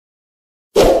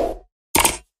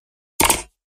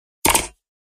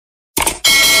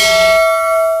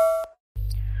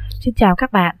Xin chào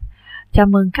các bạn. Chào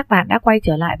mừng các bạn đã quay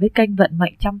trở lại với kênh Vận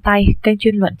Mệnh trong tay, kênh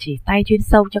chuyên luận chỉ tay chuyên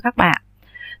sâu cho các bạn.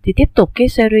 Thì tiếp tục cái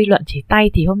series luận chỉ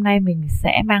tay thì hôm nay mình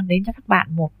sẽ mang đến cho các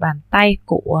bạn một bàn tay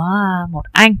của một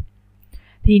anh.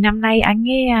 Thì năm nay anh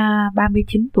ấy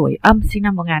 39 tuổi âm, sinh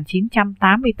năm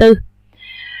 1984.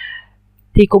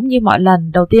 Thì cũng như mọi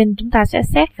lần, đầu tiên chúng ta sẽ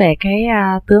xét về cái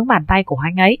tướng bàn tay của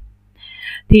anh ấy.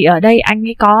 Thì ở đây anh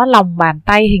ấy có lòng bàn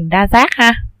tay hình đa giác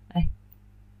ha. Đây.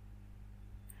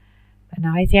 Bạn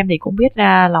nào hay xem thì cũng biết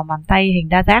lòng bàn tay hình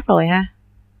đa giác rồi ha.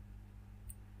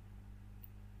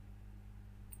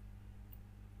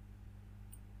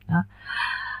 Đó.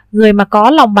 Người mà có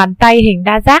lòng bàn tay hình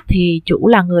đa giác thì chủ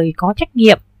là người có trách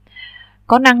nhiệm,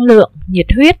 có năng lượng, nhiệt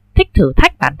huyết, thích thử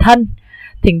thách bản thân.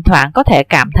 Thỉnh thoảng có thể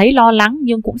cảm thấy lo lắng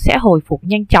nhưng cũng sẽ hồi phục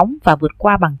nhanh chóng và vượt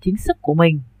qua bằng chính sức của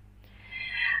mình.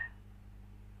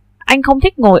 Anh không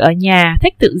thích ngồi ở nhà,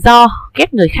 thích tự do,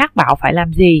 ghét người khác bảo phải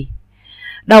làm gì.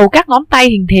 Đầu các ngón tay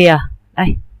hình thìa. Đây.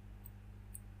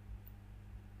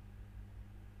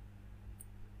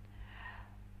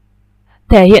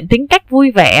 Thể hiện tính cách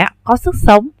vui vẻ, có sức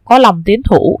sống, có lòng tiến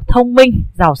thủ, thông minh,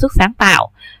 giàu sức sáng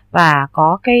tạo và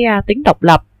có cái tính độc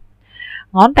lập.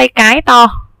 Ngón tay cái to,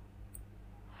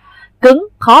 cứng,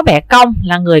 khó bẻ cong,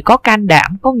 là người có can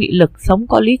đảm, có nghị lực, sống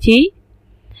có lý trí.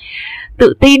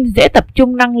 Tự tin, dễ tập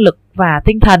trung năng lực và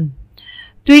tinh thần.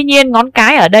 Tuy nhiên ngón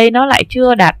cái ở đây nó lại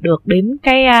chưa đạt được đến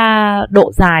cái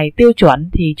độ dài tiêu chuẩn,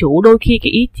 thì chủ đôi khi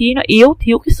cái ý chí nó yếu,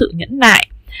 thiếu cái sự nhẫn nại.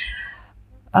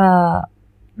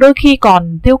 Đôi khi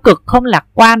còn tiêu cực, không lạc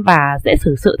quan và dễ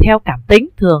xử sự theo cảm tính,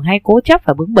 thường hay cố chấp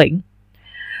và bướng bỉnh.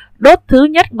 Đốt thứ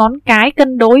nhất ngón cái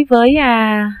cân đối với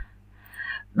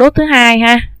đốt thứ hai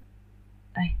ha.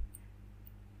 Đây.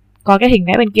 Còn cái hình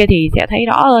vẽ bên kia thì sẽ thấy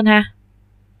rõ hơn ha.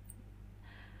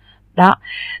 Đó,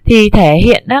 thì thể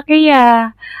hiện cái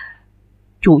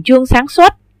chủ trương sáng suốt,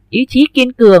 ý chí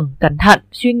kiên cường, cẩn thận,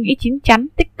 suy nghĩ chín chắn,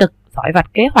 tích cực, giỏi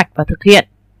vạch kế hoạch và thực hiện.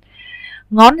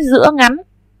 Ngón giữa ngắn,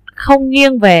 không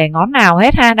nghiêng về ngón nào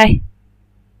hết ha. Đây,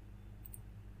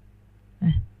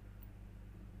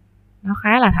 nó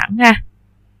khá là thẳng ha.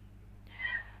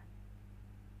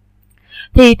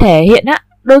 Thì thể hiện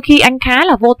đôi khi anh khá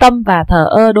là vô tâm và thờ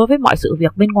ơ đối với mọi sự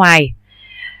việc bên ngoài.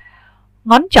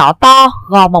 Ngón trỏ to,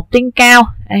 gò mộc tinh cao.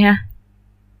 Đây ha.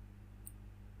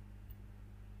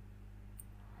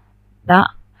 Đó.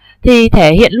 Thì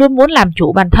thể hiện luôn muốn làm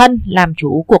chủ bản thân, làm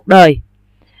chủ cuộc đời.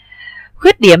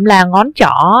 Khuyết điểm là ngón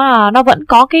trỏ nó vẫn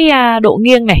có cái độ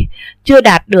nghiêng này, chưa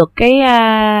đạt được cái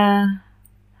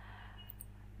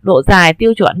độ dài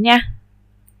tiêu chuẩn nha.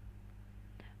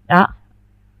 Đó.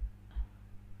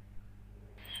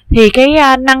 Thì cái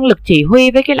năng lực chỉ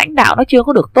huy với cái lãnh đạo nó chưa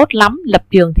có được tốt lắm, lập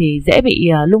trường thì dễ bị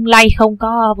lung lay, không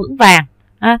có vững vàng.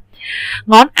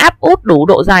 Ngón áp út đủ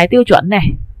độ dài tiêu chuẩn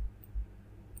này.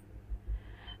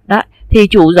 Đó. Thì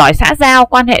chủ giỏi xã giao,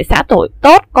 quan hệ xã hội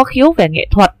tốt, có khiếu về nghệ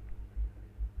thuật.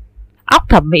 Óc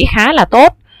thẩm mỹ khá là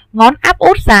tốt. Ngón áp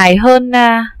út dài hơn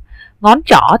ngón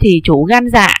trỏ thì chủ gan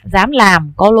dạ, dám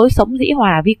làm, có lối sống dĩ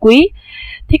hòa vi quý,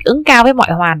 thích ứng cao với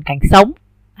mọi hoàn cảnh sống,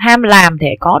 ham làm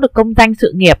để có được công danh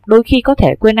sự nghiệp, đôi khi có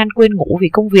thể quên ăn quên ngủ vì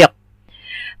công việc.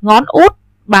 Ngón út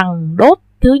bằng đốt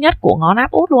thứ nhất của ngón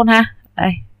áp út luôn ha.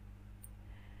 Đây.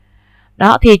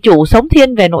 Đó, thì chủ sống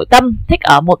thiên về nội tâm, thích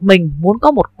ở một mình, muốn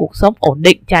có một cuộc sống ổn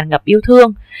định, tràn ngập yêu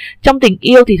thương. Trong tình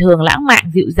yêu thì thường lãng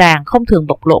mạn, dịu dàng, không thường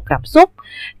bộc lộ cảm xúc.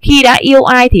 Khi đã yêu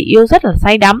ai thì yêu rất là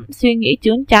say đắm, suy nghĩ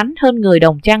chín chắn hơn người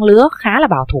đồng trang lứa, khá là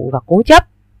bảo thủ và cố chấp.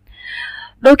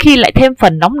 Đôi khi lại thêm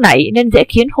phần nóng nảy nên dễ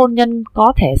khiến hôn nhân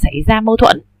có thể xảy ra mâu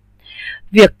thuẫn.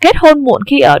 Việc kết hôn muộn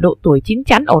khi ở độ tuổi chín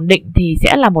chắn ổn định thì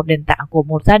sẽ là một nền tảng của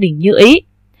một gia đình như ý.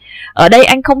 Ở đây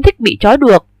anh không thích bị trói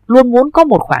buộc, luôn muốn có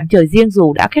một khoảng trời riêng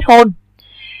dù đã kết hôn.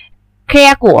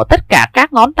 Khe của tất cả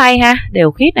các ngón tay ha,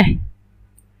 đều khít này.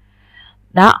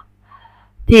 Đó.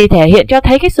 Thì thể hiện cho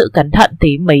thấy cái sự cẩn thận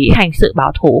tỉ mỉ, hành sự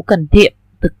bảo thủ, cần kiệm,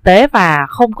 thực tế và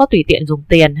không có tùy tiện dùng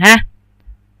tiền ha.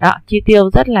 Đó, chi tiêu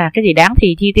rất là cái gì đáng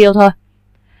thì chi tiêu thôi.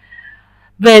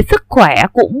 Về sức khỏe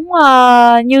cũng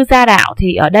như Gia Đạo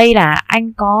thì ở đây là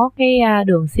anh có cái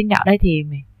đường sinh đạo đây thì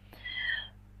mình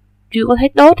chưa có thấy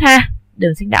tốt ha.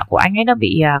 Đường sinh đạo của anh ấy nó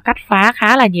bị cắt phá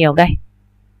khá là nhiều đây.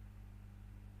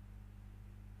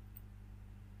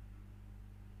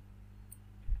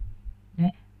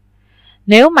 Đấy.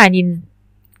 Nếu mà nhìn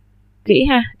kỹ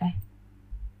ha, đây.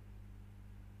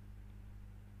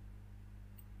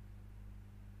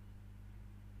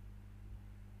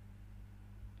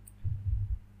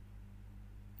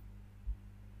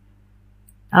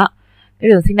 Đó, cái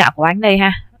đường sinh đạo của anh đây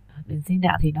ha. Đường sinh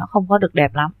đạo thì nó không có được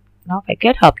đẹp lắm, nó phải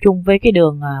kết hợp chung với cái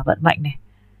đường vận mệnh này.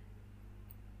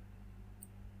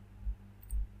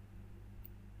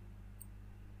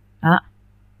 Đó.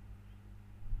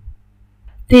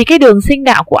 Thì cái đường sinh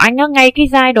đạo của anh á, ngay cái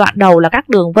giai đoạn đầu là các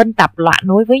đường vân tập loạn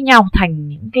nối với nhau thành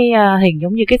những cái hình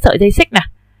giống như cái sợi dây xích nè.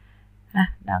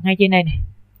 Đó, ngay trên đây này.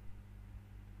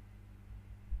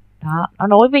 Đó, nó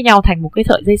nối với nhau thành một cái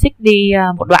sợi dây xích đi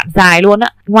một đoạn dài luôn á.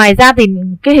 Ngoài ra thì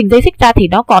cái hình dây xích ra thì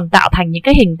nó còn tạo thành những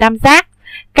cái hình tam giác,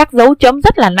 các dấu chấm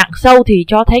rất là nặng sâu, thì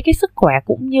cho thấy cái sức khỏe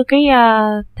cũng như cái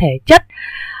thể chất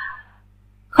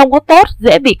không có tốt,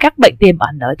 dễ bị các bệnh tiềm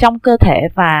ẩn ở trong cơ thể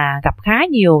và gặp khá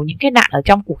nhiều những cái nạn ở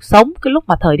trong cuộc sống cái lúc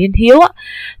mà thời niên thiếu á,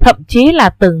 thậm chí là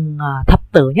từng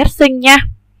thập tử nhất sinh nha.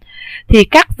 Thì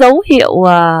các dấu hiệu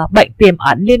bệnh tiềm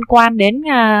ẩn liên quan đến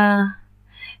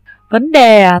vấn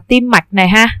đề tim mạch này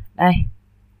ha, đây.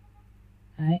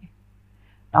 Đấy.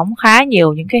 Đóng khá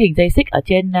nhiều những cái hình dây xích ở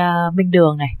trên minh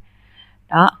đường này.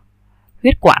 Đó,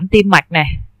 huyết quản tim mạch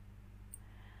này.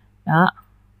 Đó.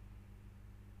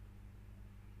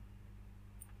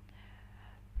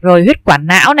 Rồi huyết quản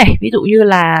não này, ví dụ như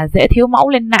là dễ thiếu máu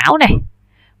lên não này,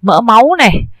 mỡ máu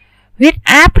này, huyết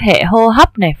áp, hệ hô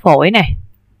hấp này, phổi này.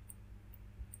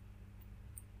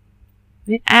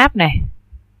 Huyết áp này,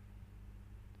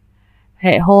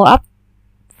 hệ hô hấp,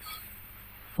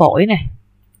 phổi này.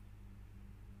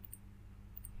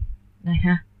 Đây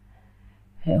ha,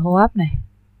 hệ hô hấp này.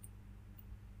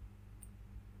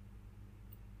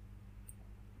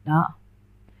 Đó,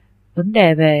 vấn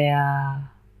đề về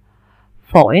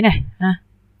phổi này ha.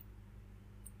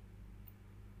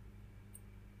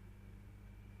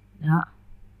 Đó.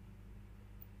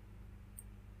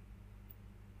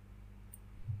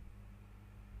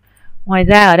 Ngoài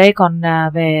ra ở đây còn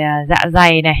về dạ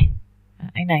dày này.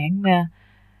 Anh này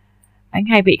anh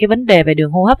hay bị cái vấn đề về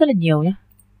đường hô hấp rất là nhiều nhé.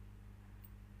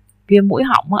 Viêm mũi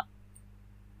họng á,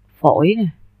 phổi này,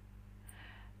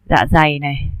 dạ dày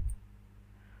này.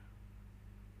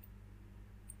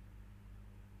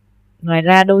 Ngoài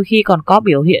ra đôi khi còn có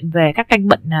biểu hiện về các căn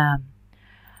bệnh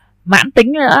mãn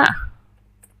tính nữa.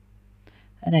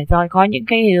 Đây này, do có những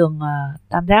cái đường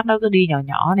tam giác nó cứ đi nhỏ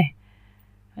nhỏ này,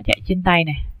 nó chạy trên tay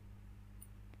này.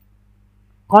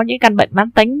 Có những căn bệnh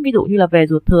mãn tính, ví dụ như là về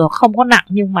ruột thừa, không có nặng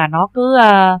nhưng mà nó cứ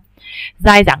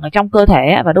dai dẳng ở trong cơ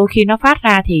thể, và đôi khi nó phát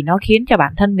ra thì nó khiến cho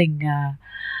bản thân mình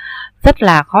rất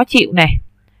là khó chịu này.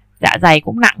 Dạ dày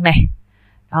cũng nặng này.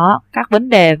 Đó, các vấn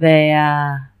đề về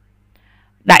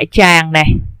đại tràng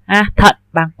này, thận,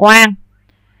 bàng quang,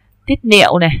 tiết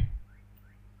niệu này.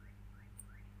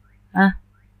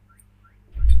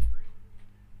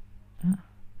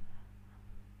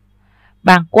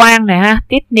 Bàng quang này ha,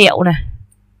 tiết niệu này.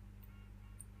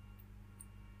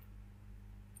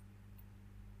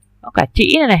 Có cả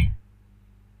trĩ này này.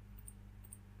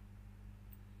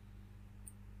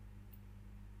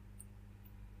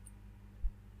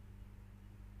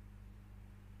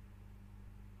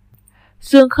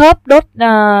 Xương khớp, đốt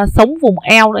sống vùng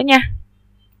eo nữa nha.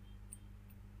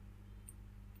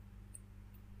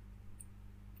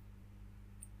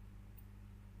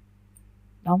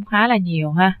 Đóng khá là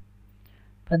nhiều ha.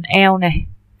 Phần eo này,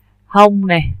 hông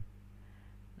này.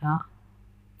 Đó.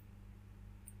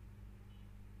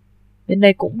 Bên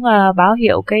đây cũng báo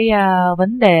hiệu cái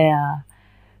vấn đề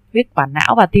huyết quản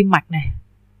não và tim mạch này.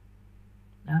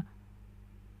 Đó.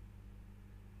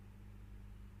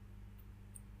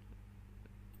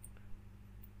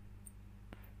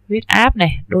 Huyết áp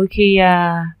này, đôi khi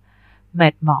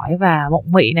mệt mỏi và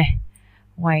mộng mị này.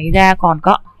 Ngoài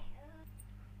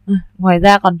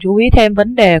ra còn chú ý thêm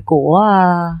vấn đề của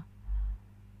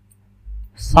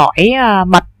sỏi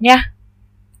mật nhá.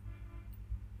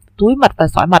 Túi mật và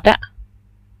sỏi mật á.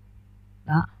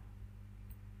 Đó.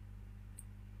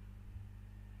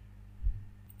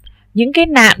 Những cái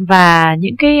nạn và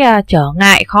những cái trở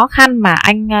ngại khó khăn mà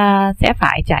anh sẽ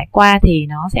phải trải qua thì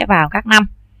nó sẽ vào các năm.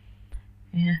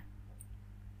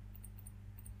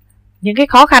 Những cái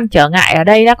khó khăn trở ngại ở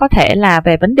đây đó có thể là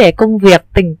về vấn đề công việc,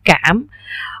 tình cảm,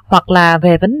 hoặc là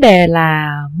về vấn đề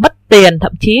là mất tiền,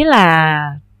 thậm chí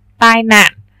là tai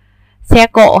nạn, xe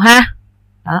cộ ha.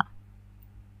 Đó.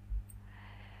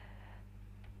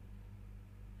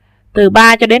 Từ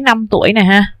 3 cho đến 5 tuổi này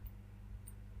ha.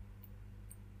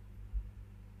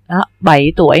 Đó,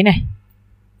 7 tuổi này,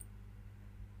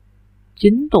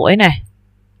 9 tuổi này,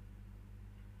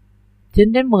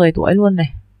 9 đến 10 tuổi luôn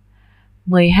này,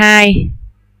 12,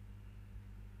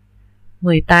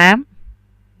 18,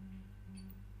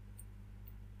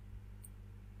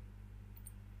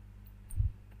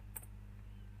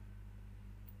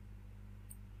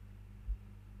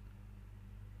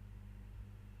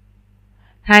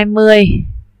 20.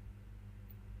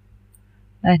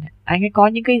 Đây, anh ấy có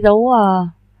những cái dấu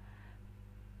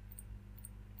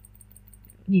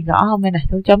nhìn rõ không đây này,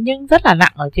 dấu chấm những rất là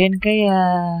nặng ở trên cái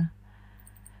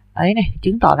ấy này,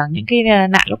 chứng tỏ rằng những cái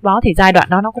nạn lúc đó thì giai đoạn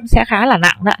đó nó cũng sẽ khá là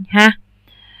nặng đó ha.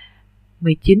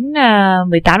 19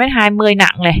 18 đến 20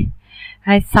 nặng này,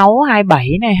 26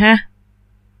 27 này ha.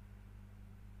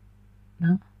 Đó.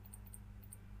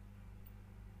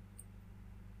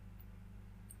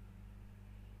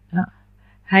 Đó.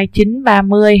 29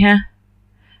 30 ha.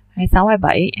 26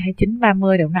 27 29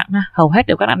 30 đều nặng ha, hầu hết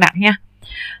đều các nặng nha.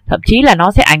 Thậm chí là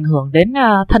nó sẽ ảnh hưởng đến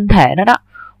thân thể đó đó.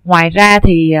 Ngoài ra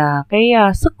thì cái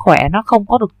sức khỏe nó không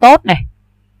có được tốt này.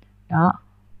 Đó.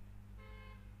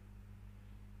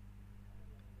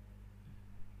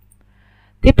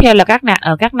 Tiếp theo là các nạn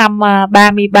ở các năm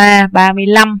 33,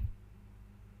 35.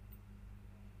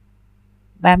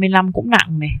 35 cũng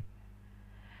nặng này.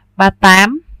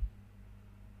 38,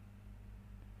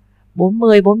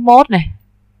 40, 41 này.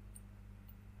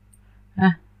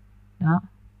 À, đó.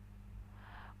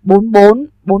 44,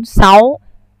 46,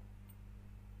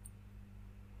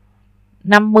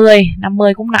 50,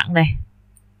 50 cũng nặng này.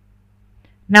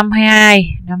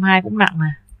 52, 52 cũng nặng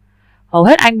này. Hầu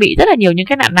hết anh bị rất là nhiều những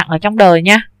cái nạn nặng ở trong đời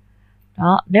nha.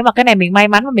 Đó, nếu mà cái này mình may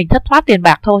mắn mà mình thất thoát tiền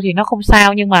bạc thôi thì nó không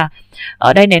sao, nhưng mà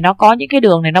ở đây này nó có những cái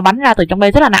đường này nó bắn ra từ trong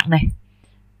đây rất là nặng này.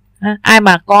 Ai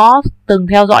mà có từng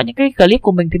theo dõi những cái clip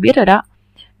của mình thì biết rồi đó.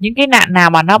 Những cái nạn nào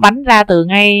mà nó bắn ra từ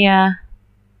ngay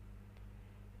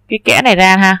cái kẽ này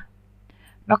ra ha,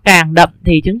 nó càng đậm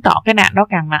thì chứng tỏ cái nạn đó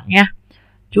càng nặng nha.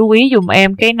 Chú ý dùm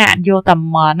em cái nạn vô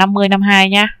tầm 50 52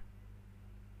 nha.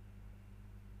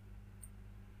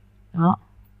 Đó.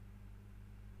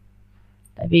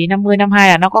 Tại vì 50 52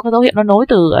 là nó có cái dấu hiệu nó nối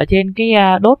từ ở trên cái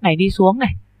đốt này đi xuống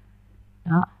này.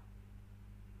 Đó.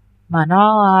 Mà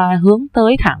nó hướng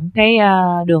tới thẳng cái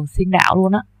đường sinh đạo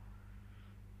luôn á.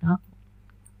 Đó.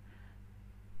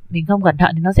 Mình không cẩn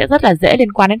thận thì nó sẽ rất là dễ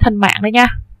liên quan đến thân mạng đấy nhá.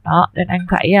 Đó, nên anh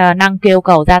phải năng kêu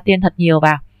cầu gia tiên thật nhiều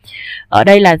vào. Ở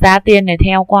đây là gia tiên này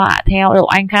theo độ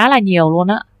anh khá là nhiều luôn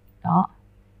á. Đó.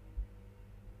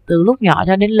 Từ lúc nhỏ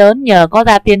cho đến lớn nhờ có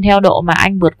gia tiên theo độ mà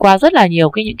anh vượt qua rất là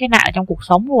nhiều những cái nạn trong cuộc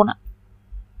sống luôn á.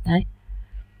 Đấy.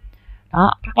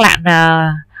 Đó, các nạn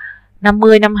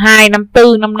 50, 52,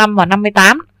 54, 55 và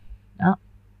 58. Đó.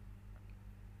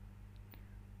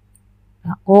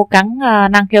 Đó, cố gắng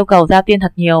năng kêu cầu gia tiên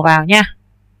thật nhiều vào nha.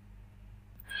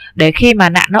 Để khi mà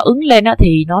nạn nó ứng lên đó,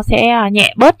 thì nó sẽ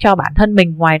nhẹ bớt cho bản thân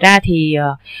mình. Ngoài ra thì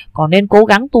còn nên cố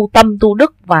gắng tu tâm, tu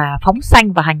đức và phóng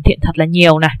sanh và hành thiện thật là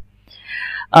nhiều này.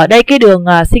 Ở đây cái đường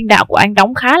sinh đạo của anh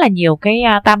đóng khá là nhiều cái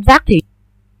tam giác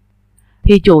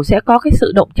thì chủ sẽ có cái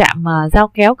sự động chạm giao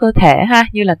kéo cơ thể ha,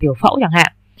 như là tiểu phẫu chẳng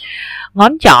hạn.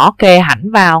 Ngón trỏ kề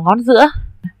hẳn vào ngón giữa.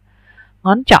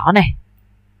 Ngón trỏ này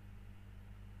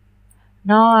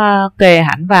nó kề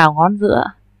hẳn vào ngón giữa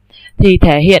thì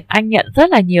thể hiện anh nhận rất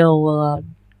là nhiều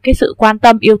cái sự quan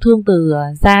tâm yêu thương từ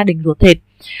gia đình ruột thịt.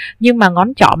 Nhưng mà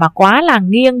ngón trỏ mà quá là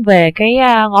nghiêng về cái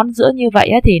ngón giữa như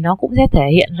vậy thì nó cũng sẽ thể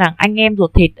hiện rằng anh em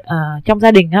ruột thịt trong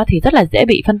gia đình thì rất là dễ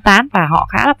bị phân tán và họ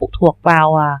khá là phụ thuộc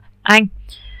vào anh.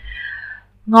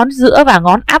 Ngón giữa và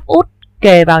ngón áp út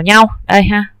kề vào nhau đây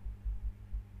ha.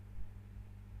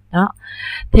 Đó.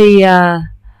 Thì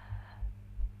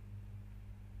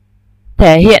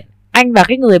thể hiện anh và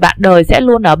cái người bạn đời sẽ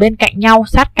luôn ở bên cạnh nhau,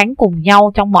 sát cánh cùng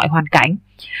nhau trong mọi hoàn cảnh.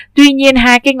 Tuy nhiên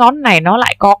hai cái ngón này nó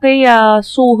lại có cái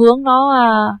xu hướng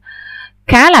nó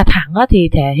khá là thẳng thì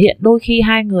thể hiện đôi khi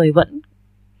hai người vẫn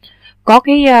có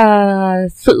cái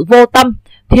sự vô tâm,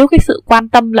 thiếu cái sự quan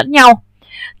tâm lẫn nhau.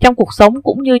 Trong cuộc sống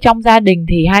cũng như trong gia đình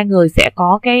thì hai người sẽ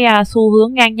có cái xu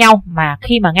hướng ngang nhau, mà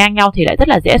khi mà ngang nhau thì lại rất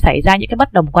là dễ xảy ra những cái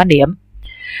bất đồng quan điểm.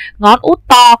 Ngón út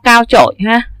to cao trội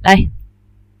ha, đây.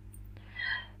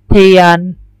 Thì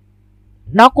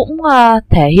nó cũng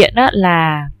thể hiện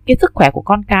là cái sức khỏe của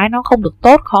con cái nó không được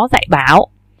tốt, khó dạy bảo.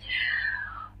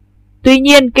 Tuy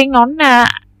nhiên cái ngón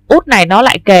út này nó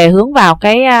lại kề hướng vào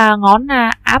cái ngón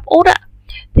áp út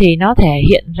thì nó thể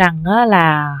hiện rằng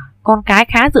là con cái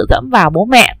khá dựa dẫm vào bố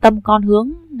mẹ, tâm con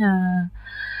hướng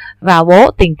vào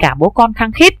bố, tình cảm bố con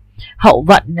khăng khít. Hậu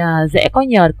vận dễ có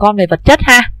nhờ con về vật chất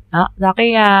ha. Đó, do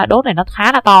cái đốt này nó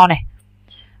khá là to này.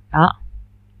 Đó.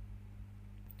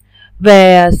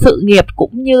 Về sự nghiệp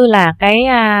cũng như là cái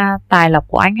tài lộc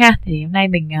của anh ha, thì hôm nay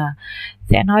mình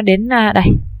sẽ nói đến đây.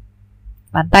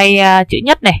 Bàn tay chữ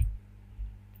nhất này.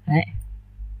 Đấy.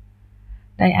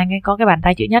 Đây anh ấy có cái bàn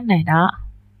tay chữ nhất này đó.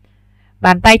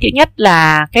 Bàn tay chữ nhất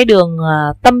là cái đường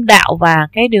tâm đạo và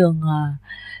cái đường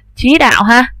trí đạo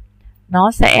ha.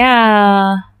 Nó sẽ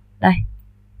đây.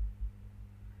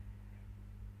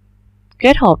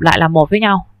 Kết hợp lại là một với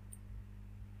nhau.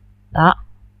 Đó.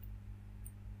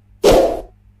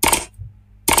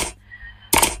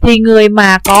 Thì người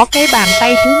mà có cái bàn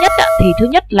tay thứ nhất thì thứ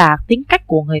nhất là tính cách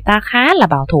của người ta khá là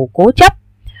bảo thủ cố chấp.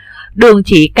 Đường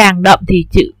chỉ càng đậm thì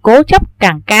chữ cố chấp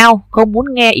càng cao, không muốn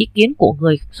nghe ý kiến của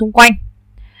người xung quanh.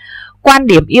 Quan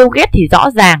điểm yêu ghét thì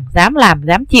rõ ràng, dám làm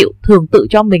dám chịu, thường tự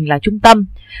cho mình là trung tâm.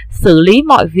 Xử lý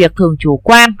mọi việc thường chủ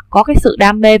quan, có cái sự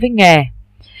đam mê với nghề.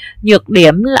 Nhược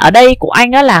điểm ở đây của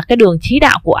anh đó là cái đường chí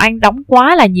đạo của anh đóng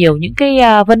quá là nhiều những cái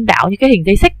vân đạo như cái hình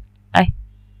dây xích. Đây,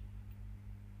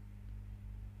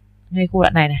 ngay khu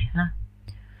đoạn này này ha.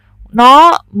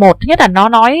 Nó một thứ nhất là nó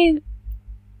nói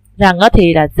rằng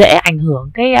thì là dễ ảnh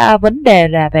hưởng cái vấn đề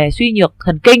là về suy nhược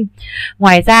thần kinh.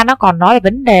 Ngoài ra nó còn nói về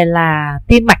vấn đề là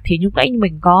tim mạch, thì lúc nãy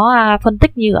mình có phân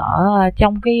tích như ở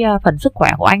trong cái phần sức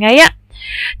khỏe của anh ấy á.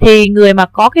 Thì người mà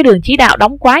có cái đường chí đạo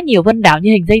đóng quá nhiều vân đảo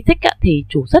như hình dây xích thì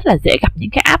chủ rất là dễ gặp những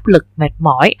cái áp lực, mệt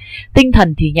mỏi, tinh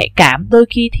thần thì nhạy cảm, đôi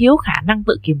khi thiếu khả năng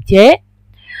tự kiềm chế.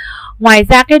 Ngoài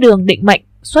ra cái đường định mệnh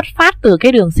xuất phát từ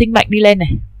cái đường sinh mệnh đi lên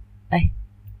này. Đây,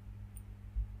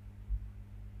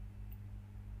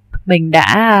 mình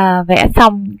đã vẽ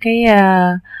xong cái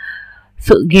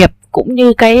sự nghiệp cũng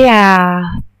như cái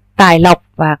tài lộc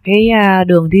và cái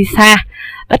đường đi xa,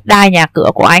 đất đai nhà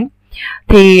cửa của anh.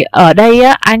 Thì ở đây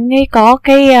anh ấy có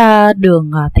cái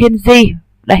đường thiên di.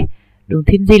 Đây, đường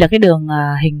thiên di là cái đường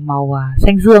hình màu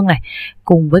xanh dương này,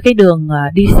 cùng với cái đường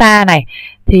đi xa này,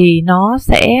 thì nó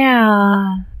sẽ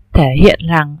thể hiện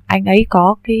rằng anh ấy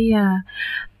có cái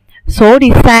số đi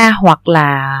xa hoặc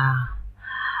là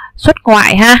xuất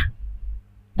ngoại ha.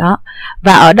 Đó.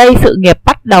 Và ở đây sự nghiệp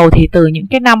bắt đầu thì từ những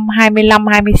cái năm 25,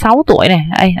 26 tuổi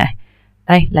này.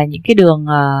 Đây là những cái đường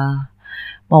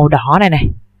màu đỏ này này.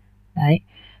 Đấy.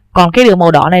 Còn cái đường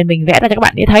màu đỏ này mình vẽ ra cho các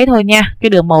bạn dễ thấy thôi nha. Cái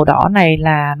đường màu đỏ này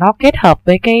là nó kết hợp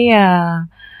với cái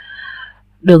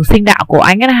đường sinh đạo của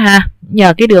anh ấy ha.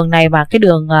 Nhờ cái đường này mà cái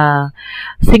đường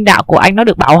sinh đạo của anh nó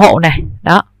được bảo hộ này.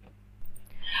 Đó.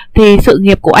 Thì sự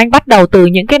nghiệp của anh bắt đầu từ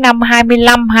những cái năm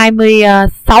 25,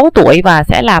 26 tuổi và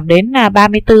sẽ làm đến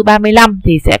 34, 35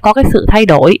 thì sẽ có cái sự thay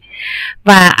đổi.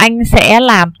 Và anh sẽ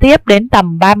làm tiếp đến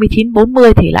tầm 39,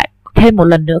 40 thì lại thêm một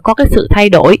lần nữa có cái sự thay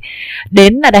đổi.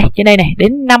 Đến là đây, trên đây này,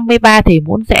 đến 53 thì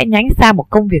muốn sẽ nhánh sang một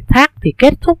công việc thác thì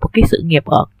kết thúc một cái sự nghiệp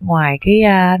ở ngoài cái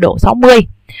độ 60.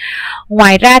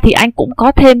 Ngoài ra thì anh cũng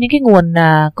có thêm những cái nguồn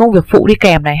công việc phụ đi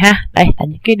kèm này ha. Đây là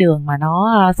những cái đường mà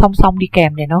nó song song đi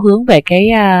kèm để nó hướng về cái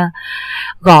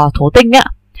gò thổ tinh á.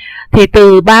 Thì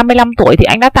từ 35 tuổi thì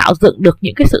anh đã tạo dựng được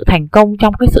những cái sự thành công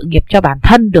trong cái sự nghiệp cho bản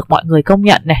thân, được mọi người công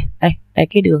nhận này. Đây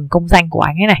cái đường công danh của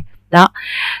anh ấy này. Đó.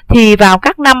 Thì vào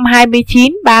các năm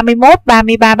 29, 31,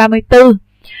 33, 34,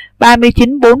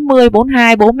 39, 40,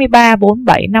 42, 43,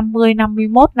 47, 50,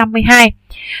 51, 52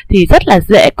 thì rất là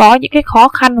dễ có những cái khó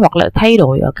khăn hoặc là thay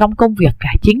đổi ở trong công việc cả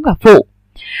chính và phụ.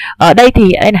 Ở đây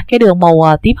thì đây là cái đường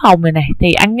màu tím hồng này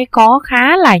thì anh ấy có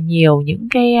khá là nhiều những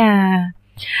cái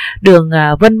đường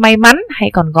vân may mắn,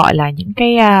 hay còn gọi là những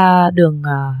cái đường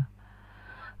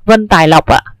vân tài lộc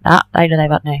ạ. Đó, đây là tài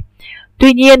vật này.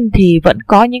 Tuy nhiên thì vẫn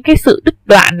có những cái sự đứt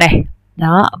đoạn này.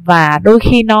 Đó, và đôi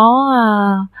khi nó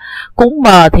cũng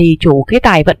mờ thì chủ cái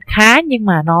tài vận khá nhưng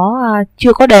mà nó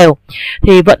chưa có đều.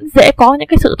 Thì vẫn dễ có những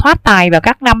cái sự thoát tài vào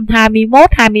các năm 21,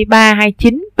 23,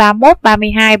 29, 31,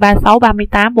 32, 36,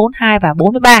 38, 42 và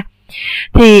 43.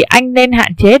 Thì anh nên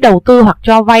hạn chế đầu tư hoặc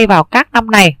cho vay vào các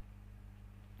năm này.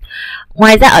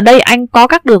 Ngoài ra ở đây anh có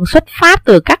các đường xuất phát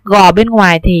từ các gò bên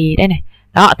ngoài thì đây này.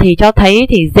 Đó, thì cho thấy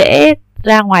thì dễ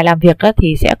ra ngoài làm việc đó,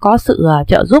 thì sẽ có sự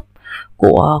trợ giúp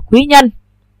của quý nhân.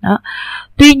 Đó.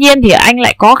 Tuy nhiên thì anh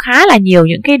lại có khá là nhiều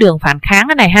những cái đường phản kháng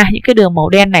này ha, những cái đường màu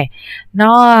đen này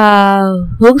nó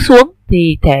hướng xuống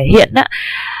thì thể hiện đó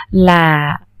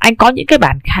là anh có những cái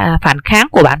phản kháng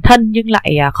của bản thân nhưng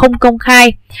lại không công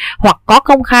khai, hoặc có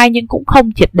công khai nhưng cũng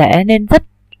không triệt để, nên rất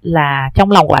là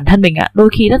trong lòng của bản thân mình đôi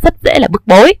khi nó rất dễ là bức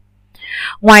bối.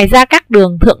 Ngoài ra các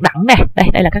đường thượng đẳng này, đây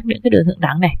là những cái đường thượng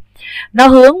đẳng này, nó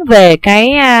hướng về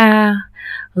cái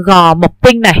gò mộc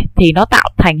tinh này thì nó tạo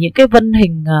thành những cái vân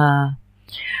hình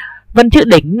vân chữ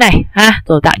đỉnh này ha,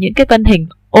 rồi tạo những cái vân hình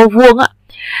ô vuông á,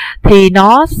 thì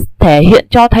nó thể hiện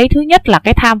cho thấy thứ nhất là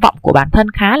cái tham vọng của bản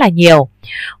thân khá là nhiều.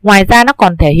 Ngoài ra nó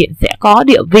còn thể hiện sẽ có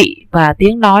địa vị và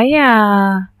tiếng nói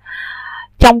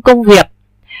trong công việc.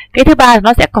 Cái thứ ba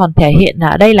nó sẽ còn thể hiện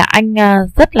ở đây là anh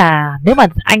rất là, nếu mà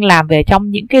anh làm về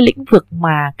trong những cái lĩnh vực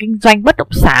mà kinh doanh bất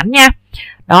động sản nha,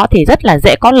 đó thì rất là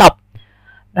dễ có lộc.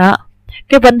 Đó,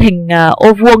 cái vân hình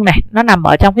ô vuông này nó nằm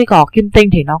ở trong cái gò kim tinh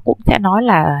thì nó cũng sẽ nói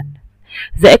là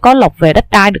dễ có lộc về đất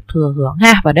đai được thừa hưởng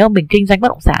ha. Và nếu mình kinh doanh bất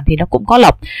động sản thì nó cũng có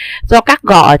lộc, do các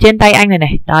gò ở trên tay anh này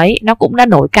này, đấy nó cũng đã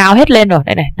nổi cao hết lên rồi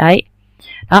đây này, đấy.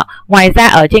 Đó, ngoài ra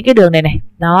ở trên cái đường này này,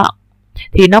 đó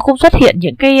thì nó cũng xuất hiện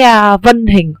những cái vân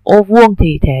hình ô vuông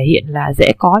thì thể hiện là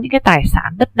dễ có những cái tài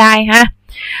sản đất đai ha.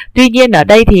 Tuy nhiên ở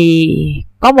đây thì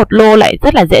có một lô lại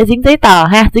rất là dễ dính giấy tờ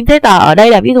ha. Dính giấy tờ ở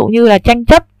đây là ví dụ như là tranh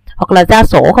chấp hoặc là ra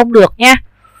sổ không được nha.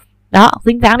 Đó,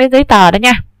 dính dáng đến giấy tờ đó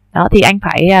nha. Đó thì anh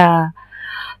phải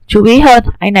chú ý hơn.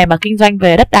 Anh này mà kinh doanh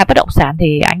về đất đai bất động sản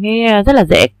thì anh ấy rất là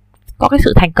dễ có cái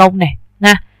sự thành công này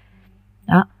nha.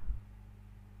 Đó.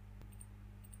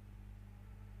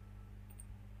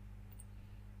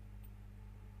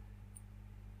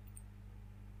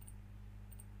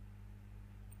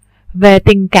 Về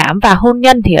tình cảm và hôn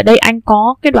nhân thì ở đây anh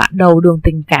có cái đoạn đầu đường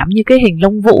tình cảm như cái hình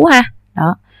lông vũ ha.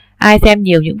 Đó. Ai xem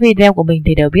nhiều những video của mình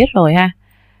thì đều biết rồi ha.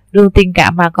 Đường tình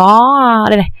cảm mà có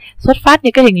đây này, xuất phát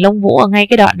như cái hình lông vũ ở ngay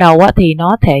cái đoạn đầu á, thì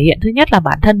nó thể hiện thứ nhất là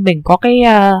bản thân mình có cái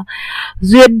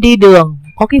duyên đi đường,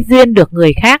 có cái duyên được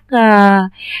người khác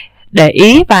để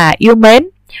ý và yêu mến.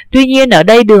 Tuy nhiên ở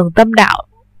đây đường tâm đạo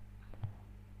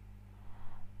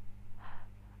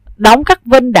đóng các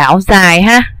vân đảo dài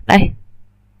ha. Đây.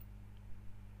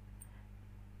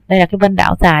 Đây là cái vân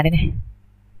đảo dài đây này.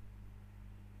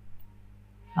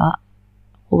 Đó,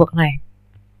 khu vực này.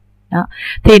 Đó.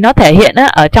 Thì nó thể hiện á,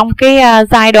 ở trong cái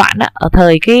giai đoạn á, ở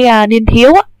thời cái niên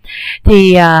thiếu á,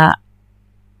 thì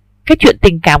cái chuyện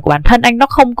tình cảm của bản thân anh nó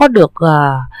không có được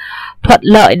thuận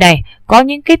lợi này. Có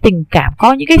những cái tình cảm,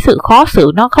 có những cái sự khó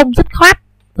xử nó không dứt khoát,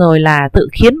 rồi là tự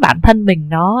khiến bản thân mình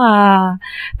nó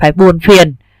phải buồn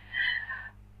phiền.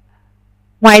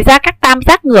 Ngoài ra các tam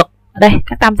giác ngược, đây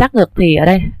các tam giác ngược thì ở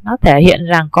đây nó thể hiện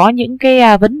rằng có những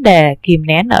cái vấn đề kìm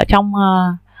nén ở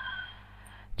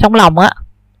trong lòng á.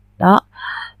 Đó.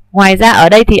 Ngoài ra ở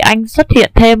đây thì anh xuất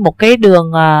hiện thêm một cái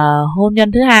đường hôn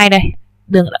nhân thứ hai đây,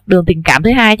 đường tình cảm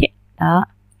thứ hai chứ. Đó.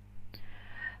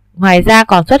 Ngoài ra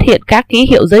còn xuất hiện các ký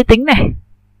hiệu giới tính này.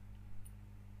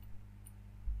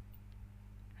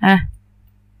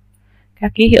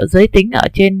 Các ký hiệu giới tính ở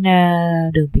trên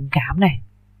đường tình cảm này.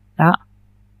 Đó.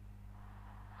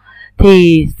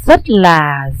 Thì rất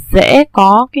là dễ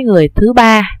có cái người thứ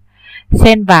ba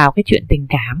xen vào cái chuyện tình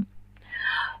cảm.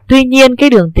 Tuy nhiên cái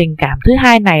đường tình cảm thứ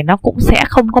hai này nó cũng sẽ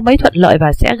không có mấy thuận lợi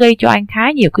và sẽ gây cho anh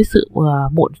khá nhiều cái sự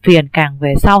muộn phiền. Càng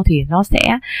về sau thì nó sẽ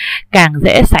càng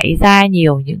dễ xảy ra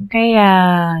nhiều những cái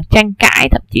tranh cãi,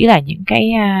 thậm chí là những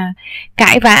cái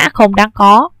cãi vã không đáng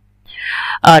có.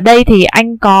 Ở đây thì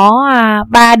anh có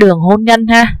 3 đường hôn nhân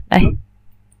ha. Đây.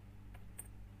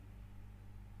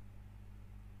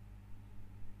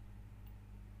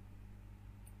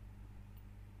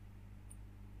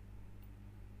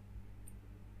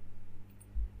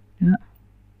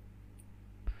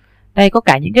 Đây có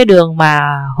cả những cái đường mà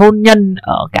hôn nhân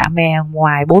ở cả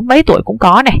ngoài 40 mấy tuổi cũng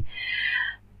có này.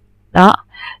 Đó.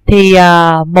 Thì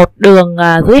một đường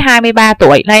dưới 23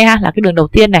 tuổi đây ha, là cái đường đầu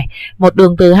tiên này. Một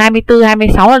đường từ 24,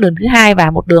 26 là đường thứ hai.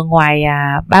 Và một đường ngoài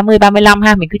 30, 35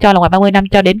 ha. Mình cứ cho là ngoài 30 năm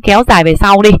cho đến kéo dài về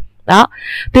sau đi. Đó.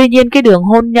 Tuy nhiên cái đường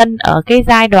hôn nhân ở cái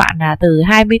giai đoạn từ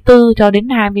 24 cho đến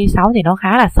 26 thì nó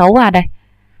khá là xấu đây.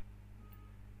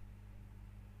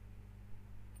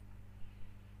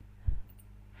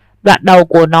 Đoạn đầu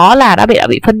của nó là đã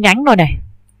bị phân nhánh rồi này.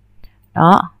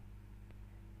 Đó.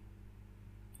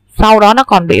 Sau đó nó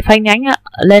còn bị phân nhánh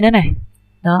lên nữa này.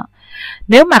 Đó.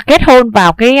 Nếu mà kết hôn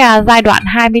vào cái giai đoạn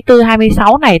 24,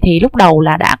 26 này thì lúc đầu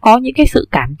là đã có những cái sự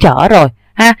cản trở rồi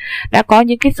ha. Đã có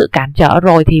những cái sự cản trở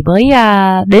rồi thì mới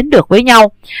đến được với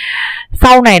nhau.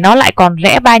 Sau này nó lại còn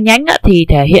rẽ ba nhánh thì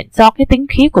thể hiện do cái tính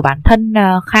khí của bản thân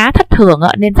khá thất thường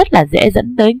nên rất là dễ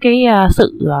dẫn đến cái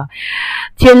sự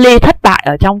chia ly thất bại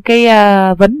ở trong cái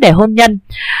vấn đề hôn nhân.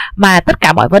 Mà tất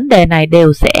cả mọi vấn đề này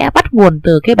đều sẽ bắt nguồn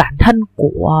từ cái bản thân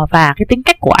của và cái tính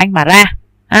cách của anh mà ra.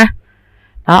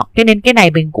 Đó, cho nên cái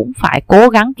này mình cũng phải cố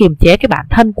gắng kiềm chế cái bản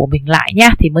thân của mình lại nha,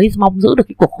 thì mới mong giữ được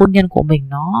cái cuộc hôn nhân của mình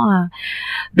nó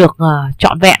được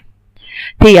trọn vẹn.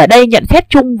 Thì ở đây nhận xét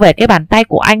chung về cái bàn tay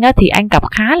của anh thì anh gặp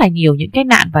khá là nhiều những cái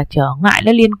nạn và trở ngại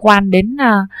nó liên quan đến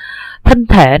thân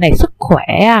thể này, sức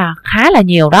khỏe khá là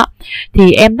nhiều đó.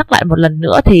 Thì em nhắc lại một lần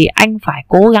nữa thì anh phải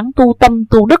cố gắng tu tâm,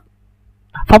 tu đức,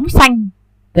 phóng sanh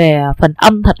về phần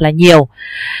âm thật là nhiều.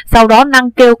 Sau đó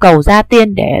năng kêu cầu gia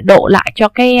tiên để độ lại cho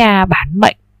cái bản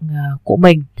mệnh của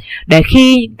mình, để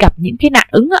khi gặp những cái nạn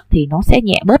ứng thì nó sẽ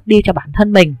nhẹ bớt đi cho bản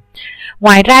thân mình.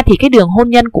 Ngoài ra thì cái đường hôn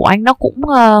nhân của anh nó cũng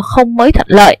không mấy thuận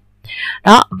lợi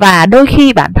đó, và đôi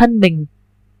khi bản thân mình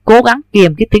cố gắng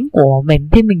kiềm cái tính của mình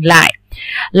thì mình lại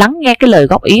lắng nghe cái lời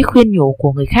góp ý khuyên nhủ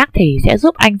của người khác thì sẽ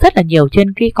giúp anh rất là nhiều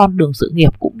trên cái con đường sự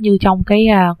nghiệp cũng như trong cái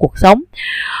cuộc sống.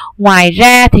 Ngoài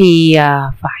ra thì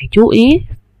phải chú ý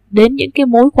đến những cái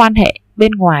mối quan hệ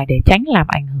bên ngoài để tránh làm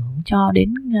ảnh hưởng cho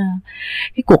đến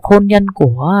cái cuộc hôn nhân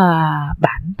của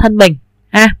bản thân mình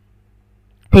ha.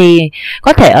 Thì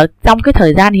có thể ở trong cái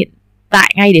thời gian hiện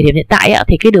tại, ngay địa điểm hiện tại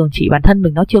thì cái đường chỉ bản thân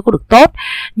mình nó chưa có được tốt,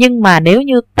 nhưng mà nếu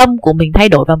như tâm của mình thay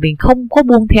đổi và mình không có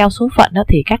buông theo số phận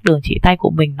thì các đường chỉ tay của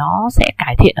mình nó sẽ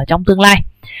cải thiện ở trong tương lai.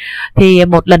 Thì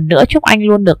một lần nữa chúc anh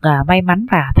luôn được may mắn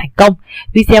và thành công.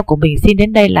 Video của mình xin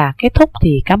đến đây là kết thúc.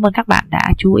 Thì cảm ơn các bạn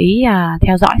đã chú ý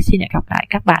theo dõi. Xin hẹn gặp lại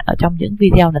các bạn ở trong những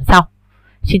video lần sau.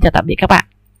 Xin chào tạm biệt các bạn.